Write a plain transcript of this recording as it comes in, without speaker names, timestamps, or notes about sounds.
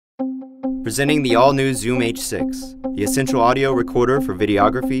Presenting the all-new Zoom H6, the essential audio recorder for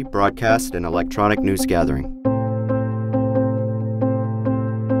videography, broadcast, and electronic news gathering.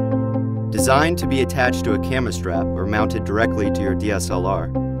 Designed to be attached to a camera strap or mounted directly to your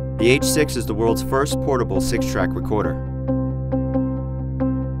DSLR, the H6 is the world's first portable 6-track recorder.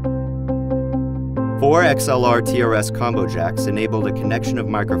 4 XLR TRS combo jacks enable the connection of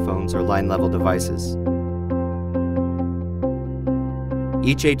microphones or line-level devices.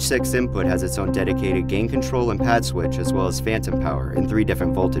 Each H6 input has its own dedicated gain control and pad switch, as well as phantom power in 3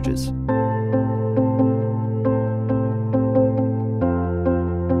 different voltages.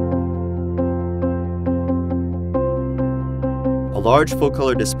 A large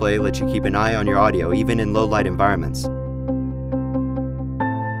full-color display lets you keep an eye on your audio even in low-light environments.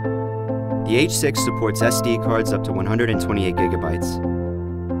 The H6 supports SD cards up to 128 gigabytes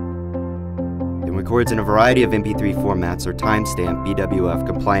and records in a variety of MP3 formats or timestamp BWF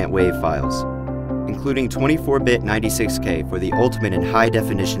compliant WAV files, including 24-bit 96K for the ultimate in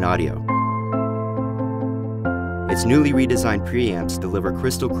high-definition audio. Its newly redesigned preamps deliver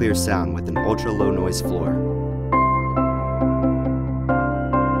crystal clear sound with an ultra-low noise floor.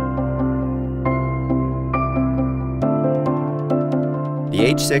 The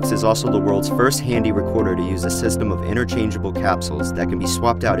H6 is also the world's first handy recorder to use a system of interchangeable capsules that can be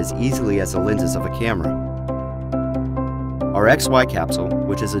swapped out as easily as the lenses of a camera. Our XY capsule,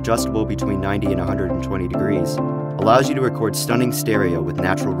 which is adjustable between 90 and 120 degrees, allows you to record stunning stereo with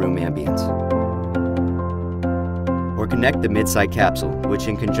natural room ambience. Or connect the mid-side capsule, which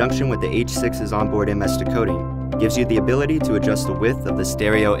in conjunction with the H6's onboard MS decoding, gives you the ability to adjust the width of the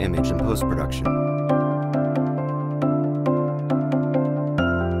stereo image in post-production.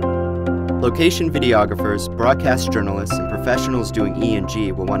 Location videographers, broadcast journalists, and professionals doing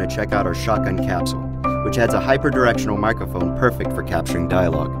E&G will want to check out our shotgun capsule, which adds a hyperdirectional microphone perfect for capturing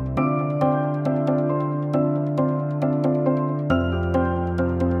dialogue.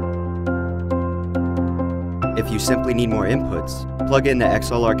 If you simply need more inputs, plug in the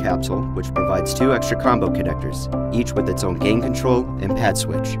XLR capsule, which provides 2 extra combo connectors, each with its own gain control and pad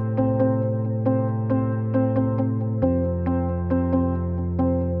switch.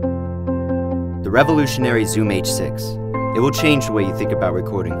 The revolutionary Zoom H6. It will change the way you think about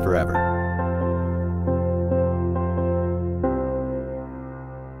recording forever.